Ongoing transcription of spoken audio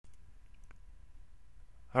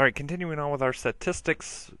All right, continuing on with our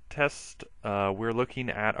statistics test, we're looking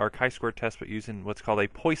at our chi-square test, but using what's called a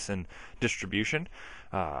Poisson distribution,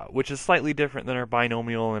 which is slightly different than our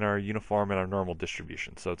binomial and our uniform and our normal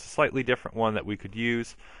distribution. So it's a slightly different one that we could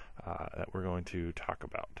use that we're going to talk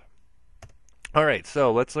about. All right,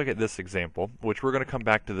 so let's look at this example, which we're going to come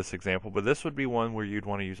back to this example, but this would be one where you'd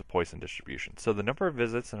want to use a Poisson distribution. So the number of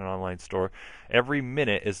visits in an online store every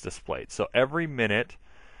minute is displayed. So every minute,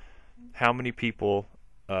 how many people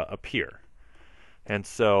appear. And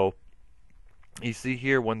so you see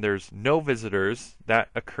here when there's no visitors,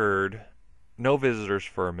 no visitors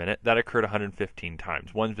for a minute, that occurred 115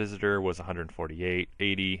 times. One visitor was 148,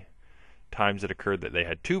 80 times it occurred that they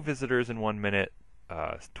had 2 visitors in 1 minute,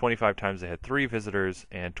 25 times they had 3 visitors,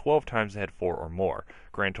 and 12 times they had 4 or more.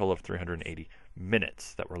 Grand total of 380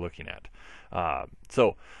 minutes that we're looking at.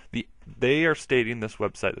 So they are stating, this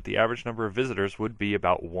website, that the average number of visitors would be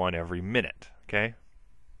about 1 every minute. Okay?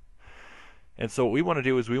 And so what we want to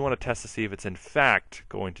do is we want to test to see if it's in fact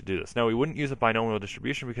going to do this. Now we wouldn't use a binomial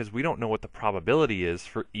distribution because we don't know what the probability is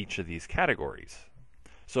for each of these categories.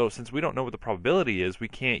 So since we don't know what the probability is, we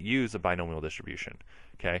can't use a binomial distribution.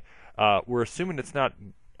 Okay, we're assuming it's not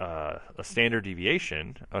a standard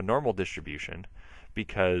deviation, a normal distribution,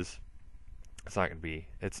 because it's not going to be,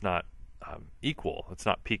 it's not equal. It's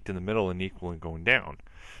not peaked in the middle and equal and going down.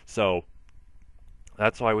 So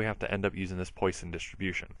that's why we have to end up using this Poisson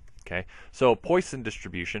distribution. Okay, so Poisson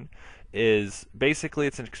distribution is basically,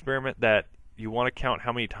 it's an experiment that you want to count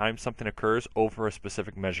how many times something occurs over a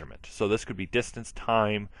specific measurement. So this could be distance,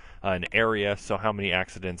 time, an area, so how many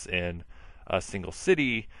accidents in a single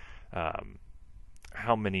city,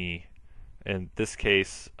 how many, in this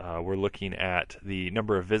case, we're looking at the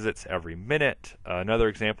number of visits every minute. Another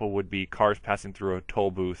example would be cars passing through a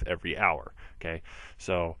toll booth every hour. Okay,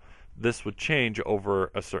 so this would change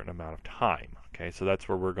over a certain amount of time. Okay, so that's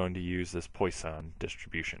where we're going to use this Poisson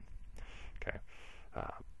distribution. Okay.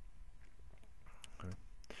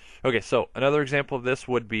 Okay, so another example of this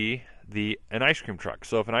would be an ice cream truck.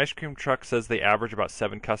 So if an ice cream truck says they average about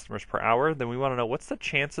 7 customers per hour, then we want to know what's the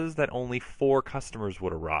chances that only 4 customers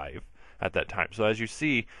would arrive at that time. So as you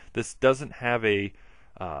see, this doesn't have a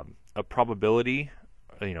probability.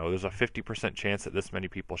 You know, there's a 50% chance that this many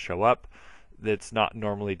people show up. That's not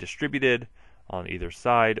normally distributed on either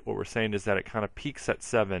side. What we're saying is that it kind of peaks at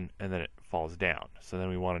 7 and then it falls down. So then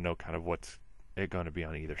we want to know kind of what's it going to be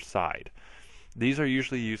on either side. These are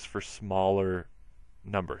usually used for smaller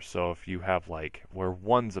numbers. So if you have like where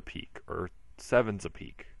 1's a peak or 7's a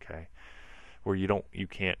peak, okay, where you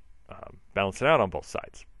can't balance it out on both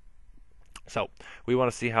sides. So we want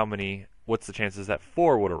to see what's the chances that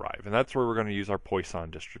 4 would arrive, and that's where we're going to use our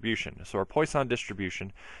Poisson distribution. So our Poisson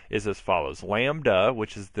distribution is as follows: lambda,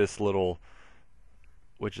 which is this little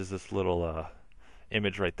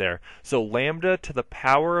image right there. So lambda to the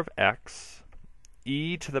power of x,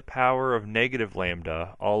 e to the power of negative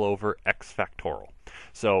lambda, all over x factorial.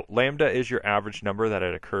 So lambda is your average number that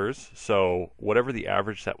it occurs. So whatever the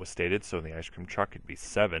average that was stated, so in the ice cream truck it'd be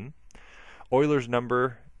 7. Euler's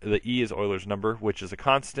number, the e is Euler's number, which is a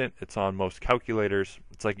constant. It's on most calculators.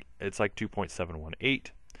 It's like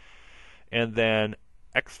 2.718. And then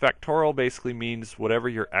x factorial basically means whatever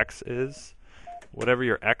your x is. Whatever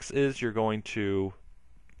your x is, you're going to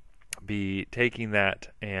be taking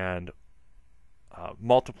that and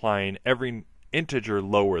multiplying every integer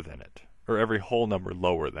lower than it, or every whole number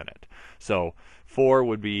lower than it. So 4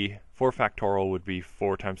 factorial would be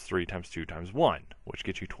 4 times 3 times 2 times 1, which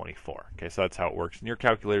gets you 24. Okay, so that's how it works. And your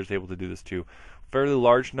calculator is able to do this too. Fairly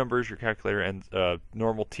large numbers, your calculator and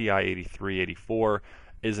normal TI 83, 84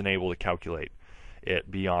 isn't able to calculate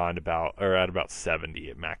it beyond at about 70.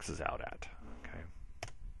 It maxes out at.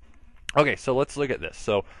 Okay, so let's look at this.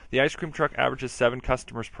 So the ice cream truck averages 7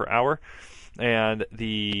 customers per hour, and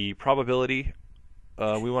the probability,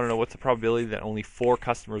 we want to know what's the probability that only 4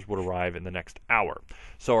 customers would arrive in the next hour.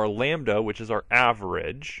 So our lambda, which is our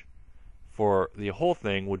average for the whole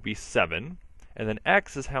thing, would be 7, and then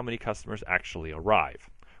x is how many customers actually arrive,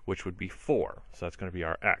 which would be 4. So that's going to be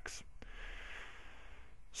our x.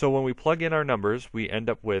 So when we plug in our numbers, we end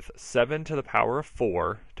up with 7 to the power of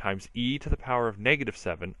 4 times e to the power of negative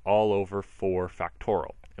 7 all over 4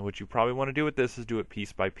 factorial. And what you probably want to do with this is do it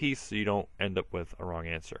piece by piece so you don't end up with a wrong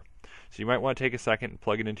answer. So you might want to take a second and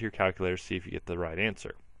plug it into your calculator to see if you get the right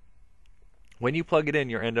answer. When you plug it in,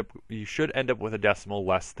 you should end up with a decimal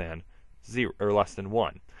less than 0 or less than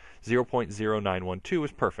 1. 0.0912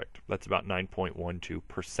 is perfect. That's about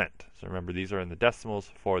 9.12%. So remember, these are in the decimals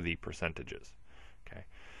for the percentages. Okay.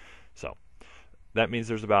 So that means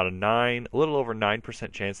there's about a little over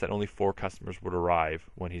 9% chance that only 4 customers would arrive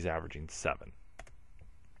when he's averaging 7.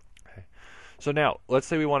 So now, let's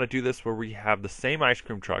say we want to do this where we have the same ice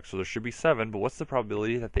cream truck, so there should be 7, but what's the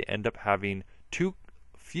probability that they end up having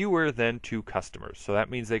fewer than 2 customers? So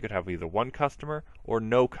that means they could have either 1 customer or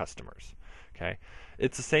no customers. Okay,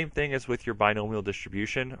 it's the same thing as with your binomial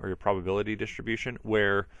distribution or your probability distribution,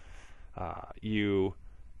 where you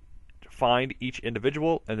find each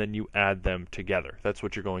individual and then you add them together. That's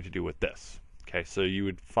what you're going to do with this. Okay, so you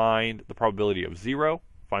would find the probability of 0,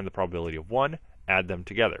 find the probability of 1, add them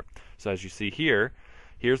together. So as you see here,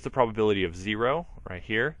 here's the probability of 0 right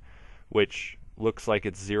here, which looks like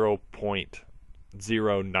it's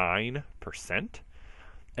 0.09%,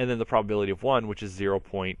 and then the probability of 1, which is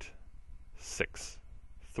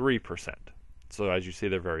 0.63%. So as you see,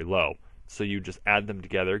 they're very low. So you just add them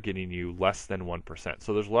together, getting you less than 1%.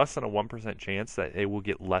 So there's less than a 1% chance that they will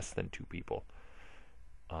get less than 2 people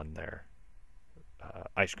on their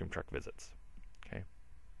ice cream truck visits. Okay,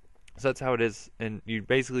 so that's how it is, and you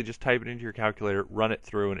basically just type it into your calculator, run it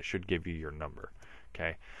through, and it should give you your number.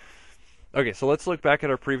 Okay. Okay, so let's look back at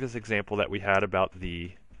our previous example that we had about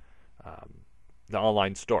the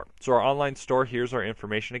online store. So our online store, here's our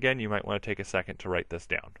information again. You might want to take a second to write this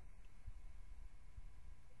down.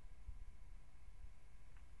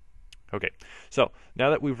 Okay, so now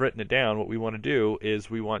that we've written it down, what we want to do is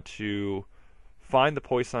we want to find the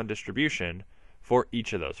Poisson distribution for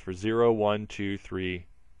each of those, for 0, 1, 2, 3,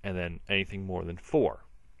 and then anything more than 4.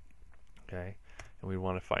 Okay, and we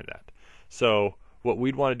want to find that. So what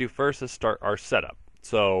we'd want to do first is start our setup.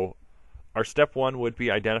 So our step 1 would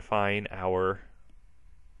be identifying our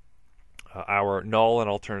null and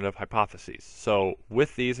alternative hypotheses. So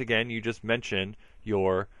with these, again, you just mention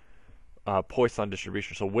your Poisson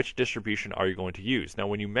distribution. So which distribution are you going to use? Now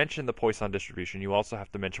when you mention the Poisson distribution, you also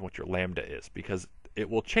have to mention what your lambda is, because it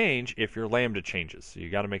will change if your lambda changes. So you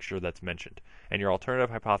got to make sure that's mentioned. And your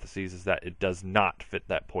alternative hypothesis is that it does not fit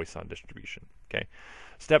that Poisson distribution. Okay.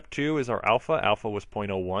 Step 2 is our alpha. Alpha was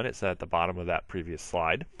 0.01. It said at the bottom of that previous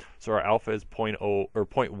slide. So our alpha is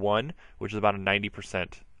 0.1, which is about a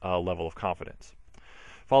 90% level of confidence.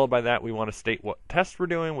 Followed by that, we want to state what test we're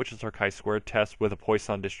doing, which is our chi-squared test with a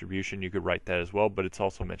Poisson distribution. You could write that as well, but it's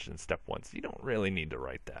also mentioned in step 1, so you don't really need to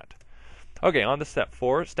write that. Okay, on to step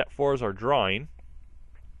 4. Step 4 is our drawing.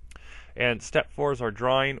 And step 4 is our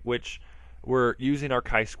drawing, which we're using our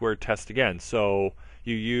chi-squared test again. So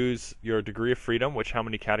you use your degree of freedom, which how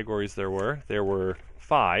many categories there were? There were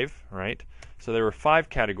 5, right? So there were 5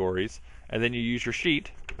 categories, and then you use your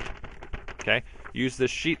sheet. Okay, use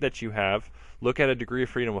this sheet that you have. Look at a degree of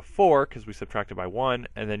freedom of 4, because we subtracted by 1,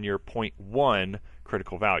 and then your 0.1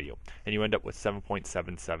 critical value. And you end up with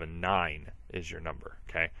 7.779 is your number.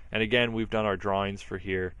 Okay. And again, we've done our drawings for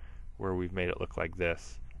here where we've made it look like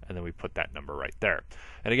this, and then we put that number right there.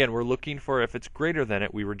 And again, we're looking for, if it's greater than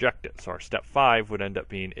it, we reject it. So our step 5 would end up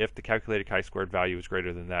being, if the calculated chi-squared value is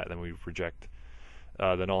greater than that, then we reject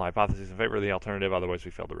the null hypothesis in favor of the alternative, otherwise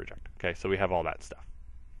we fail to reject. Okay, so we have all that stuff.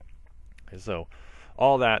 Okay, so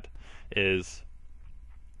all that is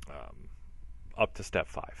up to step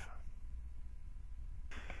 5.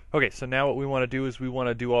 Okay, so now what we want to do is we want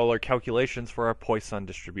to do all our calculations for our Poisson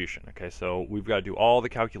distribution. Okay, so we've got to do all the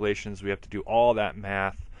calculations. We have to do all that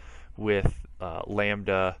math with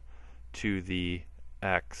lambda to the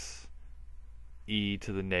x e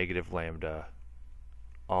to the negative lambda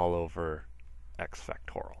all over x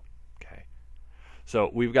factorial. Okay, so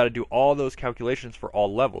we've got to do all those calculations for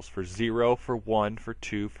all levels, for 0, for 1, for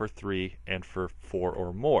 2, for 3, and for 4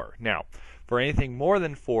 or more. Now, for anything more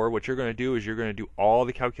than 4, what you're going to do is you're going to do all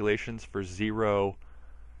the calculations for 0.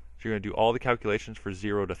 So you're going to do all the calculations for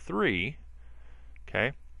 0 to 3,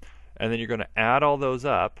 okay? And then you're going to add all those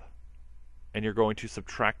up, and you're going to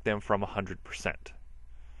subtract them from 100%.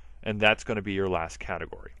 And that's going to be your last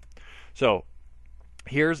category. So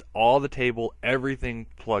here's all the table, everything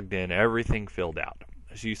plugged in, everything filled out.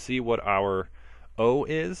 So you see what our O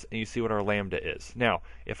is, and you see what our lambda is. Now,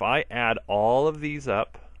 if I add all of these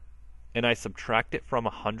up, and I subtract it from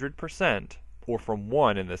 100%, or from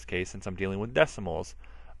 1 in this case, since I'm dealing with decimals,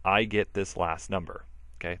 I get this last number.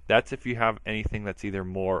 Okay, that's if you have anything that's either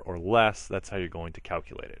more or less, that's how you're going to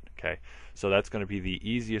calculate it. Okay, so that's going to be the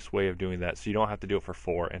easiest way of doing that, so you don't have to do it for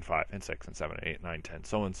 4 and 5 and 6 and 7 and 8 and 9, 10,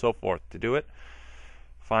 so on and so forth to do it.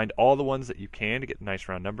 Find all the ones that you can to get nice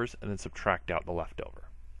round numbers, and then subtract out the leftover.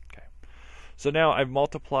 Okay, so now I've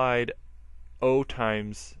multiplied O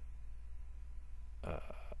times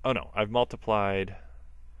I've multiplied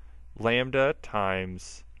lambda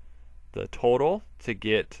times the total to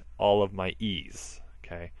get all of my e's.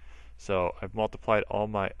 Okay, so I've multiplied all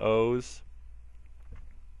my O's,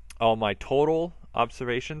 all my total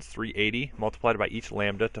observations, 380, multiplied by each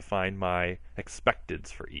lambda to find my expecteds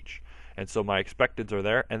for each. And so my expecteds are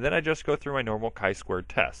there, and then I just go through my normal chi-squared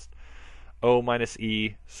test. O minus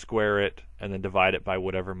E, square it, and then divide it by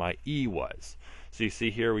whatever my E was. So you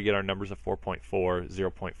see here we get our numbers of 4.4,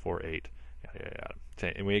 0.48, yada, yada,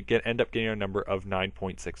 yada. And we end up getting our number of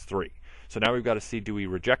 9.63. So now we've got to see, do we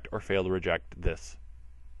reject or fail to reject this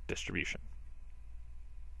distribution?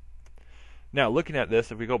 Now looking at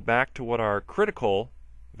this, if we go back to what our critical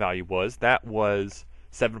value was, that was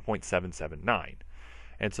 7.779.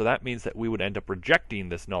 And so that means that we would end up rejecting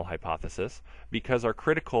this null hypothesis because our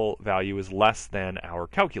critical value is less than our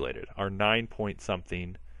calculated. Our 9 point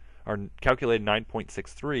something, our calculated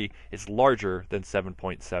 9.63 is larger than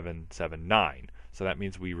 7.779. So that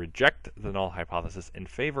means we reject the null hypothesis in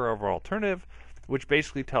favor of our alternative, which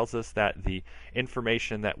basically tells us that the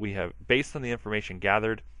information that we have, based on the information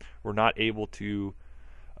gathered, we're not able to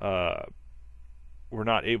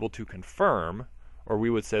confirm, or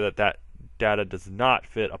we would say that that data does not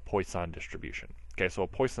fit a Poisson distribution. Okay, so a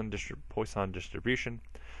Poisson distribution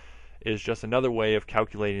is just another way of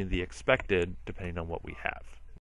calculating the expected depending on what we have.